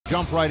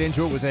jump right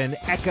into it with an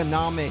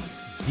economic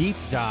deep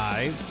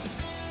dive.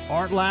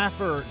 Art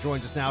Laffer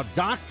joins us now.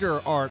 Dr.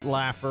 Art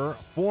Laffer,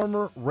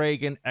 former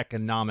Reagan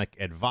economic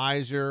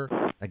advisor,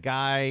 the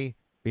guy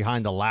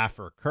behind the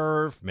Laffer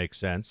curve, makes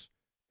sense,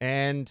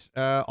 and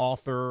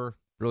author,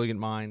 brilliant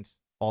mind,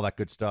 all that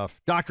good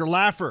stuff. Dr.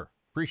 Laffer,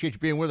 appreciate you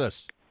being with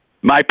us.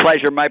 My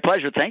pleasure, my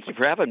pleasure. Thank you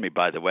for having me,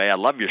 by the way. I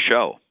love your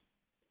show.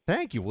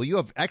 Thank you. Well, you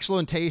have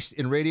excellent taste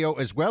in radio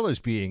as well as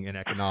being an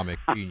economic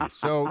genius.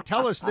 So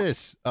tell us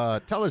this,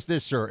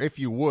 sir, if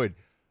you would.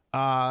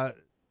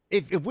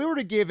 If we were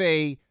to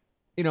give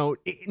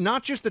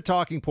not just the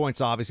talking points,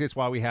 obviously, that's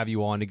why we have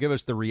you on, to give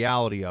us the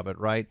reality of it,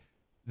 right?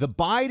 The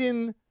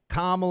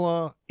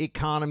Biden-Kamala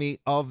economy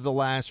of the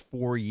last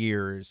 4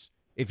 years,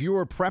 if you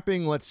were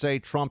prepping, let's say,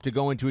 Trump to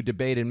go into a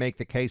debate and make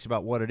the case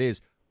about what it is,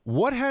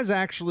 what has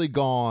actually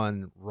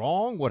gone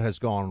wrong? What has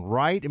gone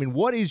right? I mean,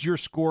 what is your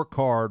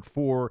scorecard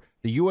for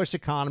the U.S.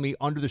 economy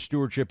under the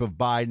stewardship of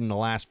Biden in the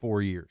last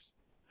 4 years?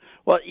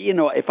 Well,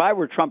 if I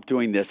were Trump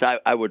doing this,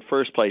 I would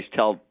first place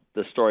tell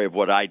the story of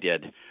what I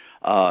did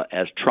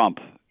as Trump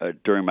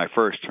during my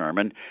first term.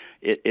 And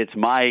it's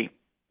my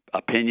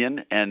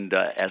opinion, and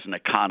as an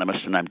economist,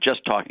 and I'm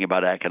just talking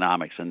about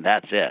economics, and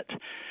that's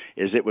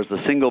it was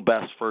the single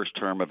best first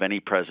term of any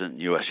president in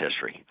U.S.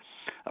 history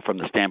from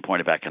the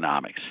standpoint of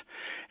economics.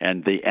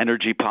 And the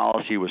energy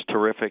policy was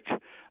terrific.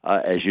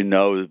 As you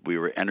know, we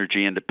were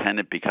energy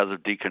independent because of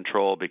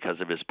decontrol, because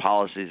of his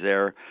policies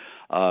there.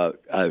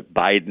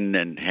 Biden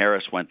and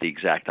Harris went the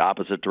exact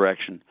opposite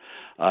direction.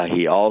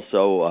 He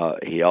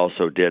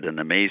also did an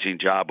amazing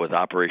job with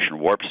Operation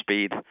Warp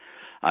Speed.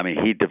 I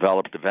mean, he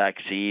developed a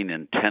vaccine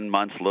in 10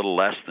 months, a little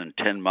less than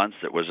 10 months.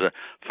 It was a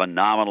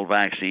phenomenal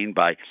vaccine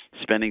by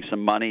spending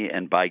some money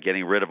and by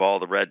getting rid of all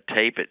the red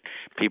tape.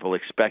 People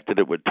expected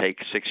it would take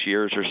 6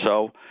 years or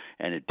so,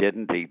 and it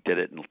didn't. He did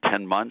it in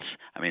 10 months.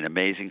 I mean,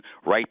 amazing.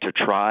 Right to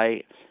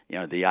try.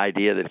 The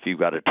idea that if you've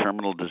got a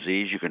terminal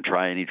disease, you can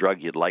try any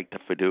drug you'd like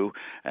to do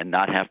and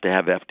not have to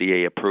have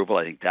FDA approval.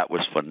 I think that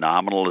was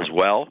phenomenal as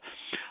well.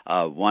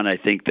 One I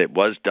think that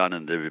was done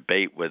in the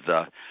debate with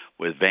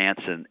Vance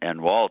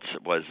and Waltz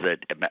was that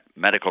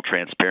medical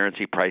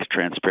transparency, price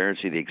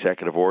transparency, the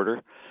executive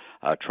order.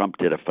 Trump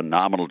did a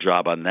phenomenal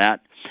job on that.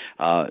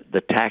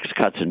 The Tax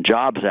Cuts and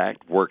Jobs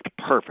Act worked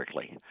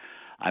perfectly.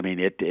 I mean,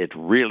 it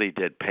really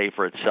did pay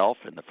for itself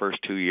in the first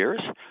 2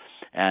 years.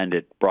 And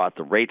it brought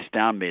the rates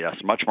down, made us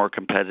much more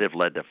competitive,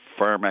 led to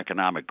firm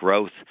economic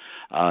growth,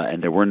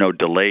 and there were no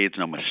delays,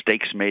 no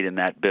mistakes made in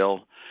that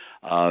bill.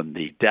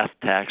 The death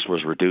tax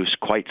was reduced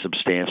quite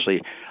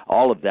substantially.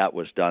 All of that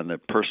was done. The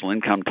personal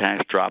income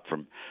tax dropped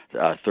from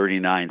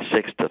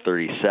 39.6 to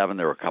 37.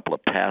 There were a couple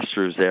of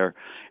pass-throughs there.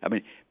 I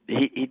mean,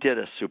 he did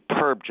a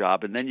superb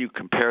job. And then you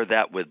compare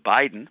that with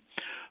Biden,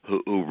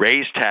 who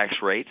raised tax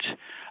rates,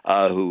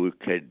 who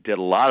did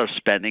a lot of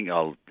spending.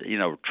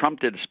 Trump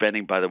did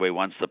spending, by the way,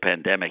 once the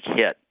pandemic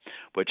hit,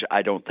 which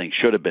I don't think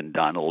should have been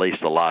done. At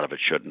least a lot of it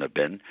shouldn't have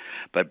been.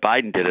 But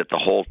Biden did it the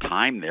whole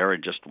time there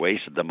and just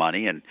wasted the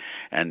money.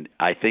 And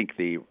I think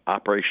the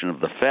operation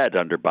of the Fed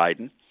under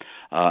Biden,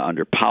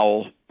 under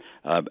Powell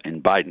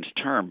in Biden's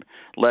term,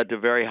 led to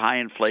very high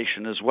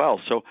inflation as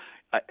well. So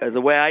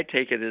the way I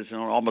take it is in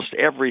almost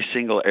every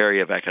single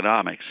area of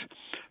economics,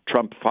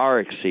 Trump far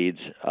exceeds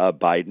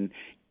Biden,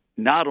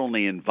 not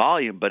only in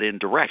volume but in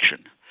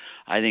direction.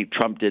 I think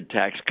Trump did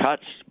tax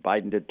cuts,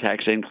 Biden did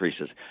tax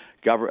increases.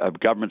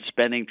 Government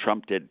spending,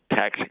 Trump did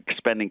tax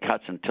spending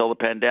cuts until the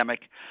pandemic,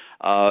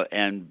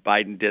 and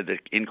Biden did the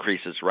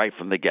increases right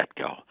from the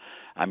get-go.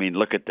 I mean,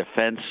 look at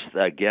defense,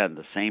 again,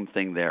 the same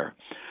thing there.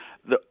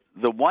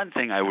 The one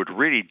thing I would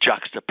really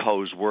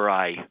juxtapose where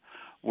I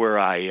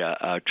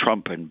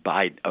Trump and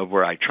Biden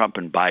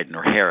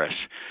or Harris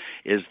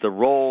is the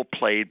role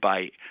played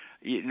by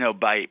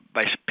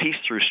peace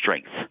through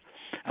strength.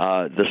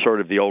 The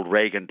sort of the old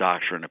Reagan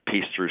doctrine of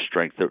peace through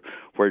strength,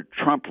 where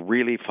Trump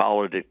really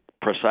followed it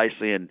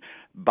precisely, and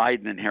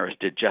Biden and Harris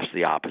did just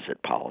the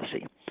opposite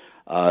policy.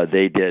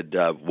 They did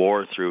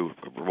war through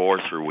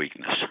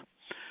weakness,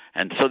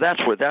 and so that's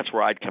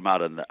where I'd come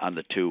out on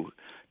the two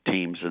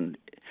teams. And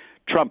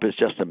Trump is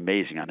just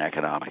amazing on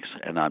economics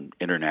and on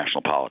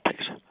international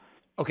politics.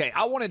 Okay,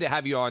 I wanted to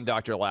have you on,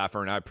 Dr.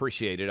 Laffer, and I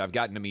appreciate it. I've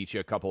gotten to meet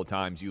you a couple of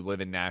times. You live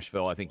in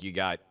Nashville. I think you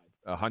got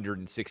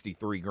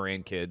 163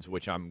 grandkids,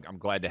 which I'm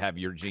glad to have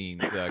your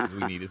genes because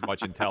we need as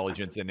much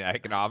intelligence in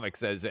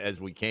economics as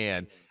we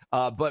can.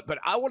 But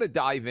I want to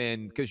dive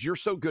in because you're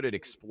so good at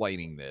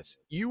explaining this.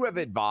 You have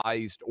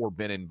advised or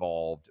been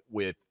involved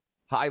with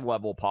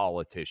high-level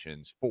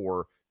politicians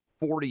for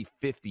 40,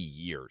 50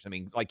 years. I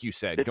mean, like you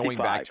said, 55, going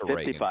back to 55.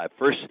 Reagan.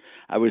 First,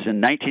 I was in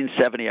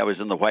 1970. I was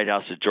in the White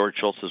House as George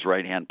Shultz's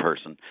right-hand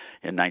person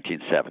in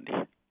 1970.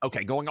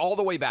 Okay, going all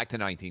the way back to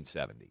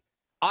 1970.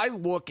 I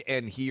look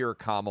and hear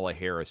Kamala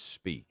Harris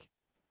speak,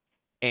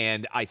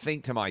 and I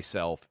think to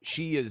myself,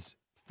 she is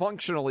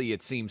functionally,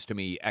 it seems to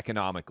me,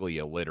 economically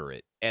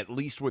illiterate, at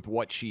least with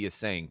what she is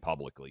saying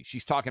publicly.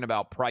 She's talking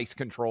about price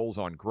controls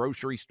on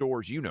grocery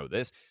stores. You know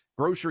this.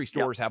 Grocery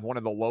stores have one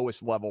of the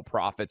lowest level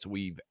profits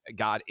we've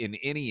got in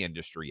any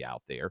industry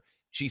out there.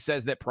 She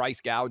says that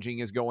price gouging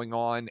is going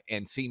on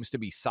and seems to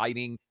be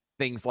citing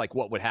things like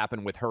what would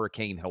happen with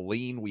Hurricane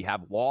Helene. We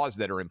have laws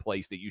that are in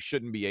place that you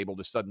shouldn't be able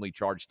to suddenly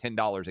charge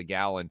 $10 a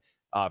gallon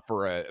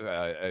for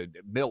a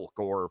milk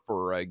or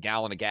for a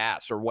gallon of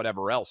gas or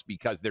whatever else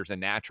because there's a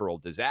natural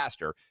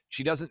disaster.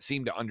 She doesn't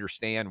seem to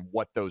understand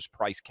what those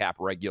price cap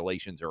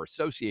regulations are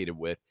associated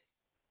with.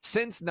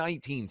 Since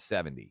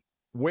 1970,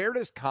 where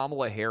does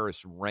Kamala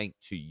Harris rank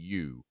to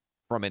you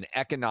from an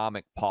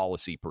economic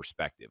policy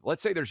perspective?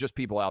 Let's say there's just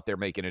people out there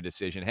making a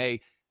decision.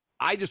 Hey,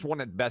 I just want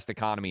the best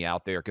economy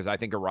out there because I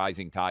think a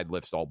rising tide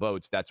lifts all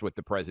boats. That's what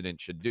the president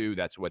should do.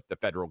 That's what the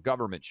federal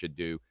government should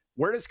do.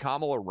 Where does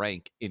Kamala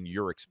rank in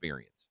your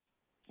experience?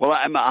 Well,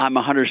 I'm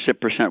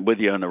 100% with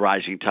you on the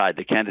rising tide.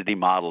 The Kennedy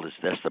model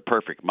that's the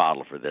perfect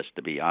model for this,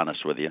 to be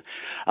honest with you.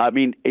 I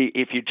mean,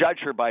 if you judge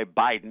her by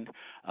Biden,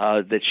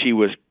 that she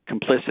was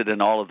complicit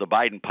in all of the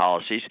Biden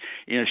policies,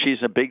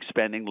 she's a big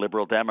spending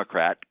liberal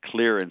Democrat,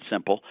 clear and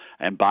simple,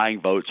 and buying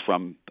votes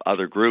from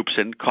other groups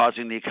and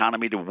causing the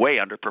economy to way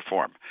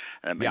underperform.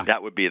 I mean,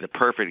 that would be the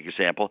perfect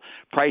example.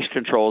 Price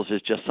controls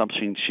is just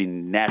something she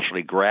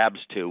naturally grabs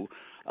to.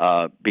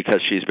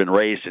 Because she's been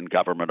raised in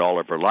government all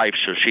of her life,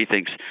 so she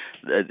thinks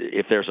that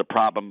if there's a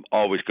problem,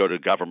 always go to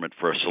government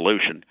for a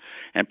solution.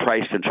 And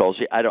price controls,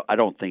 I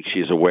don't think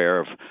she's aware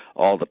of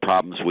all the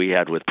problems we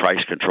had with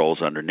price controls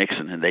under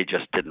Nixon, and they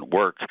just didn't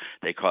work.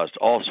 They caused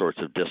all sorts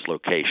of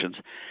dislocations,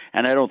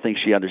 and I don't think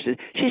she understands.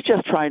 She's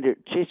just trying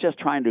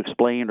to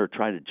explain or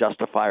trying to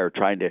justify or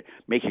trying to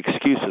make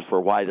excuses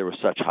for why there was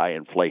such high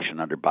inflation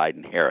under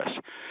Biden-Harris.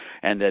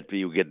 And that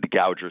you get the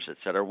gougers, et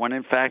cetera, when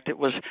in fact it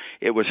was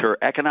her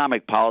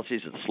economic policies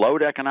that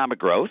slowed economic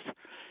growth.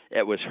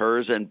 It was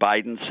hers and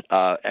Biden's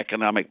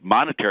economic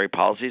monetary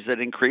policies that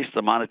increased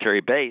the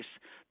monetary base,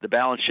 the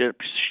balance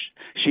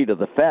sheet of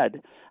the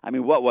Fed. I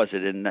mean, what was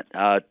it in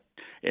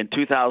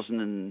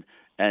 2008?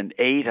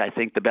 I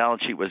think the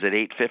balance sheet was at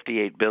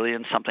 $858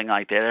 billion, something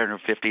like that,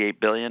 $858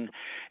 billion,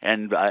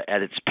 and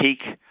at its peak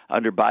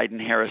under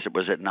Biden-Harris, it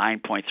was at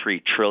 $9.3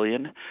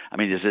 trillion. I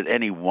mean, is it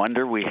any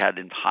wonder we had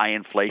high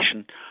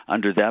inflation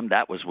under them?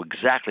 That was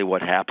exactly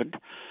what happened.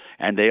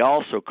 And they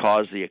also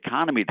caused the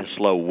economy to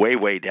slow way,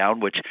 way down,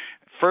 which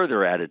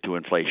further added to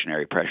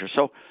inflationary pressure.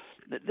 So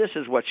this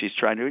is what she's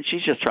trying to do. And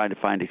she's just trying to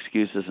find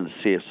excuses and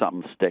see if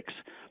something sticks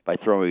by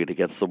throwing it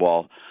against the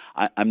wall.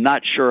 I'm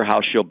not sure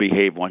how she'll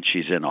behave once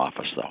she's in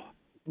office, though.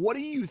 What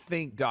do you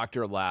think,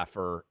 Dr.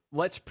 Laffer?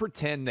 Let's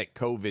pretend that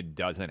COVID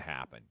doesn't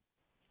happen.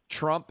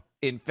 Trump,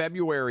 in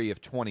February of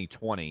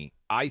 2020,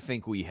 I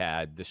think we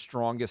had the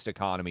strongest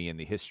economy in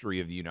the history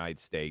of the United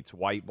States.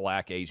 White,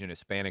 Black, Asian,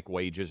 Hispanic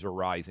wages are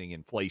rising.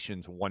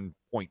 Inflation's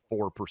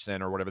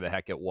 1.4% or whatever the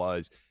heck it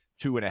was,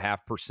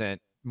 2.5%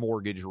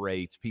 mortgage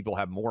rates. People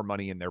have more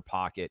money in their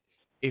pocket.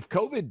 If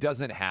COVID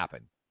doesn't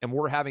happen, and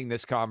we're having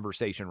this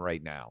conversation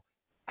right now,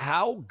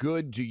 how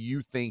good do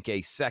you think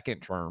a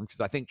second term,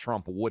 because I think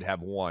Trump would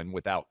have won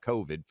without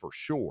COVID for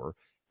sure,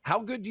 how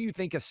good do you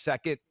think a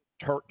second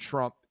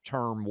Trump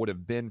term would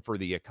have been for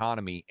the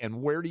economy,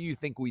 and where do you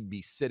think we'd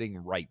be sitting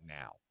right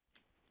now?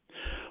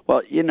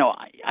 Well,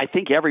 I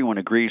think everyone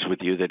agrees with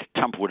you that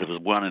Trump would have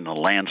won in a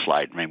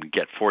landslide, maybe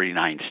get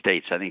 49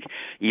 states. I think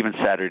even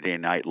Saturday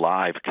Night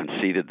Live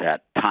conceded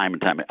that time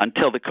and time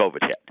until the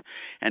COVID hit,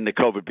 and the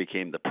COVID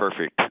became the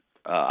perfect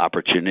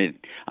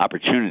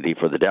opportunity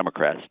for the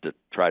Democrats to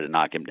try to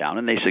knock him down,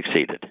 and they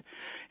succeeded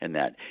in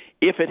that.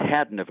 If it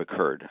hadn't have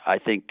occurred, I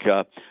think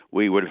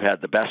we would have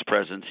had the best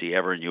presidency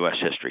ever in U.S.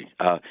 history.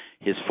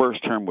 His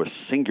first term was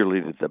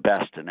singularly the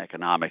best in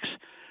economics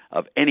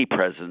of any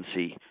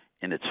presidency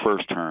in its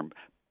first term,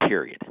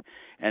 period.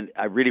 And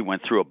I really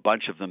went through a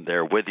bunch of them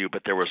there with you,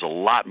 but there was a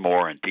lot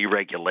more in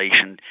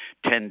deregulation,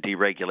 10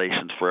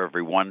 deregulations for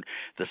every one,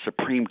 the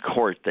Supreme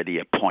Court that he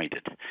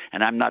appointed.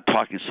 And I'm not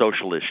talking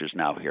social issues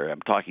now here. I'm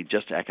talking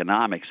just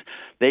economics.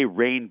 They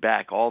reined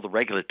back all the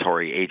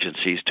regulatory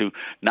agencies to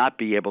not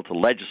be able to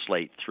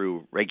legislate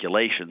through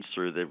regulations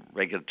through the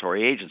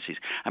regulatory agencies.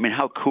 I mean,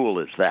 how cool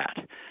is that?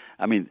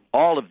 I mean,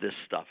 all of this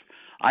stuff.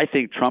 I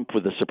think Trump,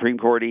 with the Supreme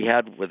Court he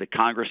had, with the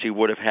Congress he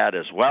would have had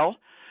as well,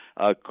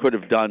 could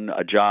have done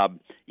a job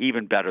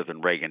even better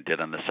than Reagan did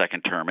on the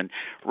second term. And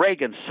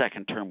Reagan's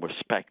second term was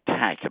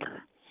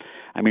spectacular.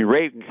 I mean,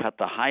 Reagan cut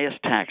the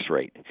highest tax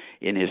rate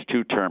in his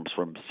two terms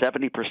from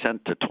 70%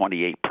 to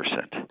 28%.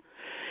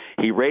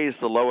 He raised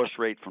the lowest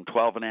rate from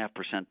 12.5%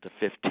 to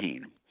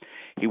 15%.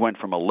 He went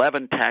from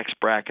 11 tax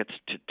brackets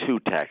to 2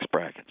 tax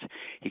brackets.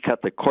 He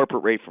cut the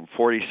corporate rate from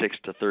 46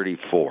 to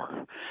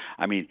 34.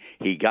 I mean,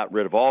 he got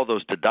rid of all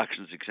those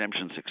deductions,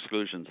 exemptions,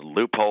 exclusions, and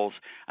loopholes.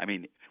 I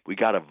mean, we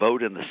got a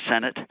vote in the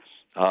Senate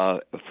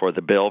for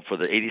the bill for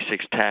the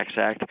 86 Tax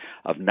Act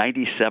of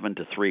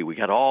 97-3. We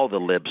got all the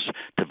libs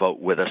to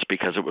vote with us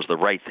because it was the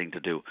right thing to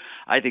do.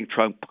 I think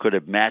Trump could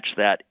have matched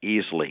that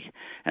easily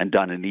and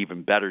done an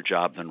even better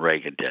job than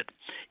Reagan did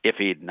if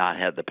he had not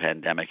had the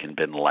pandemic and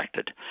been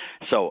elected.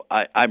 So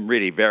I'm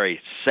really very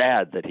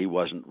sad that he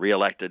wasn't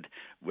reelected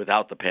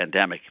without the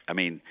pandemic. I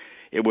mean,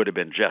 it would have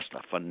been just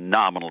a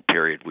phenomenal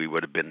period. We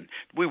wouldn't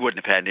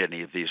have had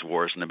any of these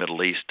wars in the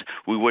Middle East.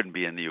 We wouldn't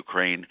be in the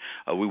Ukraine.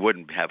 We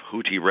wouldn't have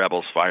Houthi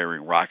rebels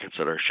firing rockets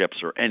at our ships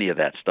or any of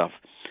that stuff.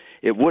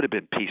 It would have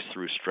been peace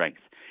through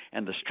strength.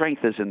 And the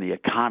strength is in the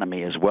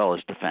economy as well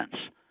as defense.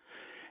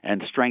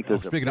 And strength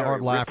is speaking of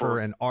Art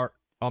Laffer and Art,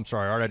 I'm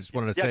sorry, Art, I just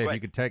wanted to say, if you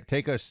could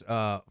take us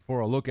for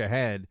a look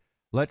ahead.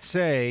 Let's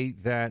say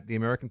that the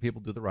American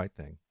people do the right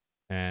thing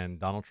and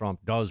Donald Trump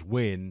does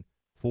win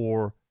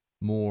 4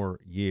 more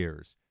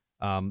years.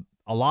 A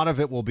lot of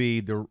it will be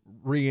the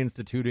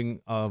reinstituting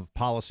of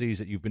policies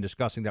that you've been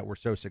discussing that were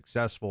so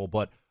successful.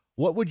 But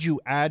what would you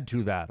add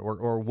to that?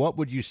 Or what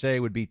would you say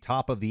would be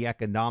top of the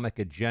economic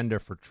agenda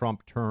for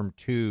Trump term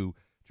 2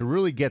 to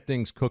really get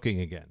things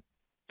cooking again?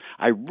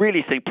 I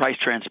really think price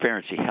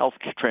transparency, health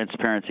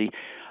transparency.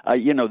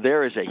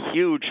 There is a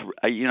huge,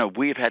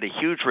 we've had a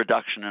huge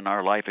reduction in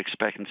our life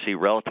expectancy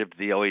relative to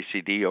the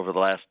OECD over the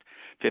last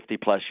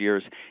 50-plus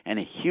years, and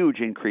a huge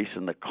increase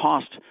in the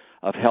cost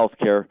of health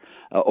care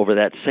over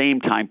that same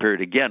time period,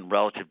 again,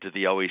 relative to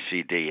the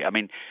OECD. I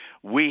mean,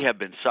 we have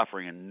been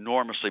suffering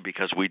enormously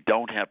because we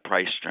don't have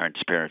price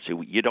transparency.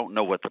 You don't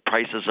know what the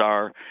prices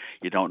are.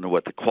 You don't know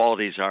what the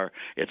qualities are.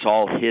 It's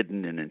all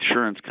hidden in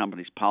insurance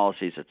companies'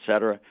 policies, et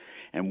cetera.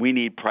 And we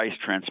need price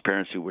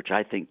transparency, which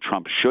I think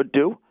Trump should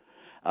do.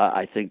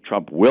 I think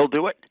Trump will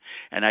do it,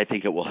 and I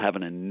think it will have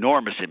an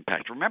enormous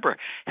impact. Remember,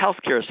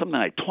 healthcare is something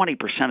like 20%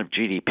 of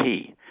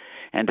GDP,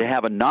 and to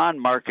have a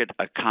non-market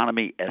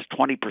economy as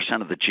 20%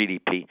 of the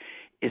GDP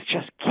is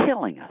just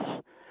killing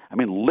us. I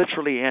mean,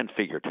 literally and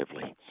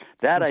figuratively.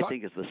 That, I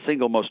think, is the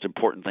single most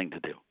important thing to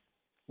do.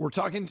 We're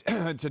talking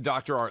to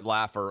Dr. Art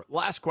Laffer.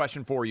 Last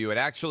question for you, and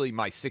actually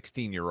my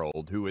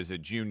 16-year-old, who is a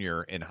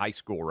junior in high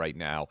school right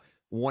now,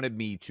 wanted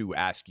me to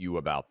ask you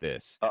about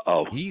this.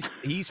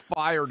 He's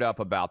fired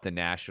up about the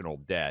national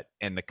debt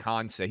and the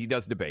concept. He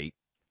does debate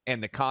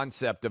and the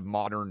concept of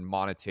modern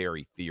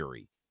monetary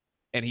theory.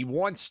 And he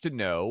wants to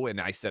know,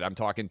 and I said, I'm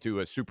talking to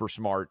a super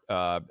smart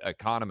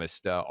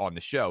economist on the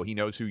show. He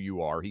knows who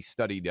you are. He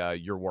studied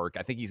your work.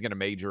 I think he's going to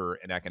major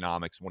in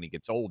economics when he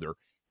gets older.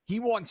 He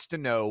wants to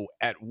know,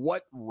 at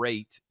what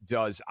rate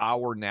does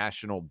our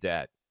national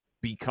debt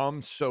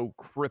become so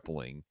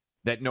crippling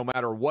that no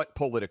matter what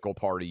political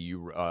party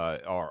you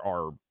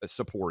are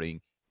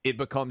supporting, it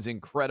becomes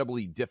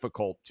incredibly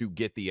difficult to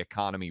get the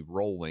economy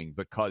rolling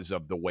because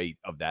of the weight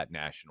of that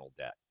national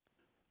debt?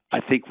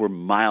 I think we're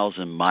miles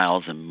and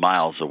miles and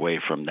miles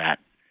away from that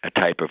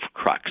type of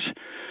crux.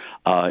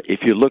 If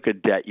you look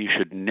at debt, you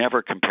should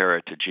never compare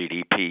it to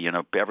GDP. You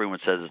know, everyone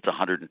says it's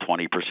 120%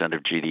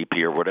 of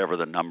GDP or whatever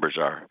the numbers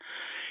are.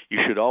 You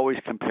should always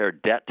compare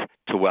debt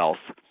to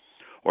wealth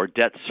or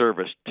debt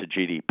service to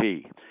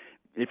GDP.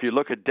 If you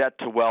look at debt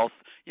to wealth,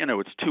 you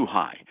know, it's too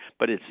high,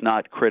 but it's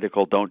not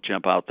critical. Don't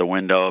jump out the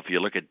window. If you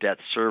look at debt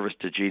service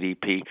to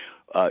GDP,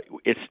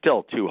 it's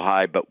still too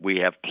high, but we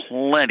have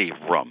plenty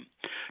of room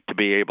to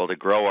be able to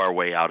grow our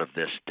way out of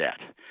this debt.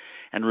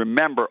 And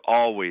remember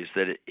always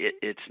that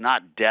it's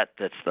not debt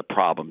that's the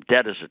problem.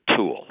 Debt is a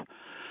tool.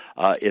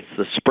 It's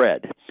the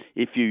spread.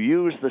 If you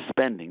use the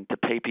spending to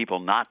pay people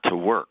not to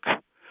work,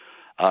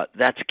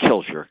 that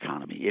kills your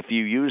economy. If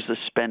you use the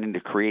spending to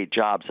create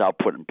jobs,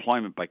 output,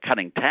 employment by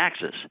cutting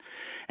taxes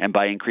and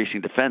by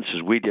increasing defense,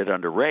 as we did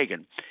under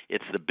Reagan,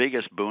 it's the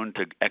biggest boon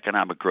to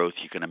economic growth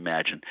you can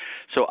imagine.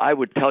 So I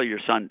would tell your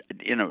son,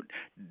 you know,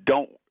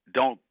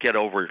 don't get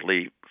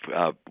overly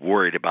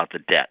worried about the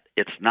debt.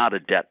 It's not a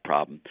debt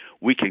problem.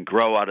 We can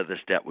grow out of this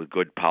debt with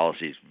good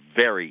policies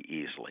very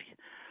easily.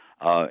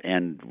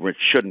 And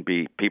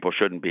people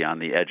shouldn't be on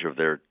the edge of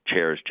their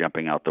chairs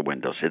jumping out the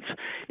windows.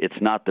 It's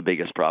not the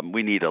biggest problem.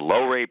 We need a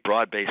low rate,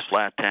 broad-based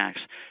flat tax,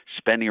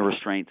 spending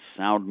restraints,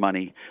 sound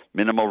money,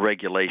 minimal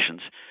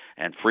regulations,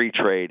 and free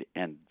trade,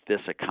 and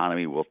this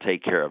economy will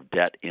take care of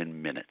debt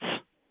in minutes.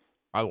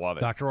 I love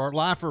it. Dr. Art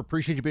Laffer,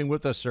 appreciate you being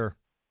with us, sir.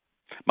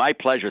 My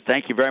pleasure.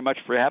 Thank you very much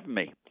for having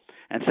me.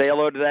 And say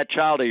hello to that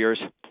child of yours.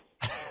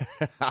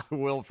 I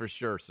will for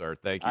sure, sir.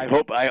 Thank you. I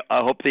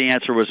hope the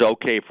answer was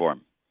okay for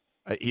him.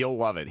 He'll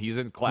love it. He's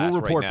in class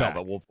right now,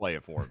 but we'll play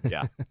it for him.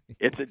 Yeah.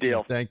 It's a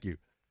deal. Thank you.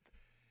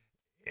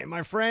 And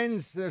my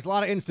friends, there's a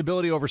lot of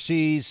instability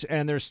overseas,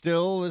 and there's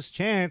still this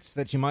chance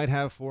that you might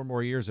have 4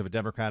 more years of a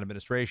Democrat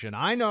administration.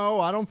 I know,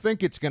 I don't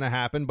think it's going to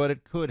happen, but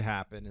it could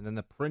happen. And then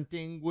the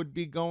printing would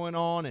be going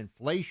on,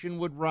 inflation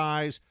would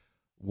rise.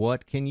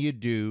 What can you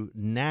do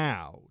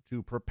now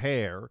to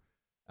prepare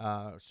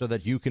so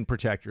that you can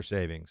protect your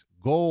savings?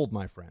 Gold,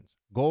 my friends.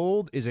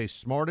 Gold is a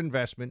smart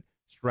investment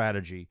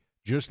strategy.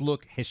 Just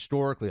look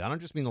historically. I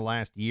don't just mean the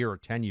last year or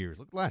 10 years.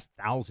 Look at the last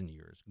 1,000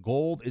 years.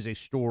 Gold is a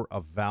store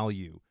of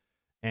value.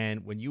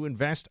 And when you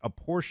invest a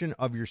portion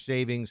of your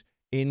savings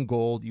in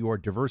gold, you are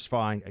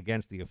diversifying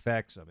against the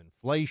effects of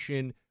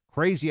inflation,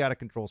 crazy out of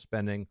control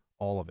spending,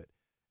 all of it.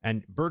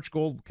 And Birch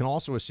Gold can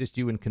also assist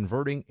you in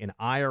converting an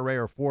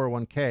IRA or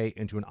 401k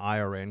into an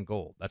IRA in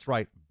gold. That's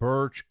right,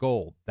 Birch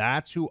Gold.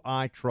 That's who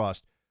I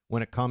trust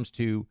when it comes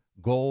to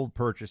gold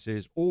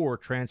purchases or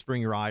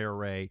transferring your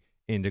IRA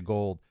into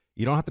gold.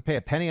 You don't have to pay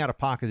a penny out of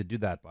pocket to do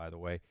that, by the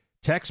way.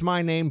 Text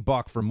my name,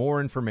 Buck, for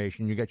more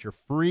information. You get your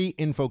free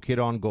info kit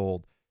on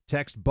gold.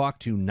 Text Buck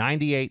to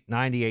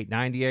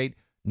 989898.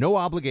 No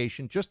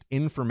obligation, just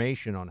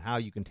information on how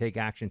you can take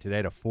action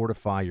today to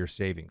fortify your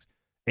savings.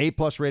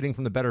 A-plus rating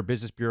from the Better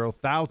Business Bureau.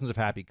 Thousands of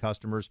happy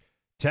customers.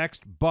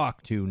 Text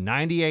Buck to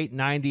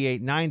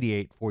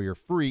 989898 for your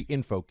free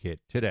info kit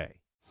today.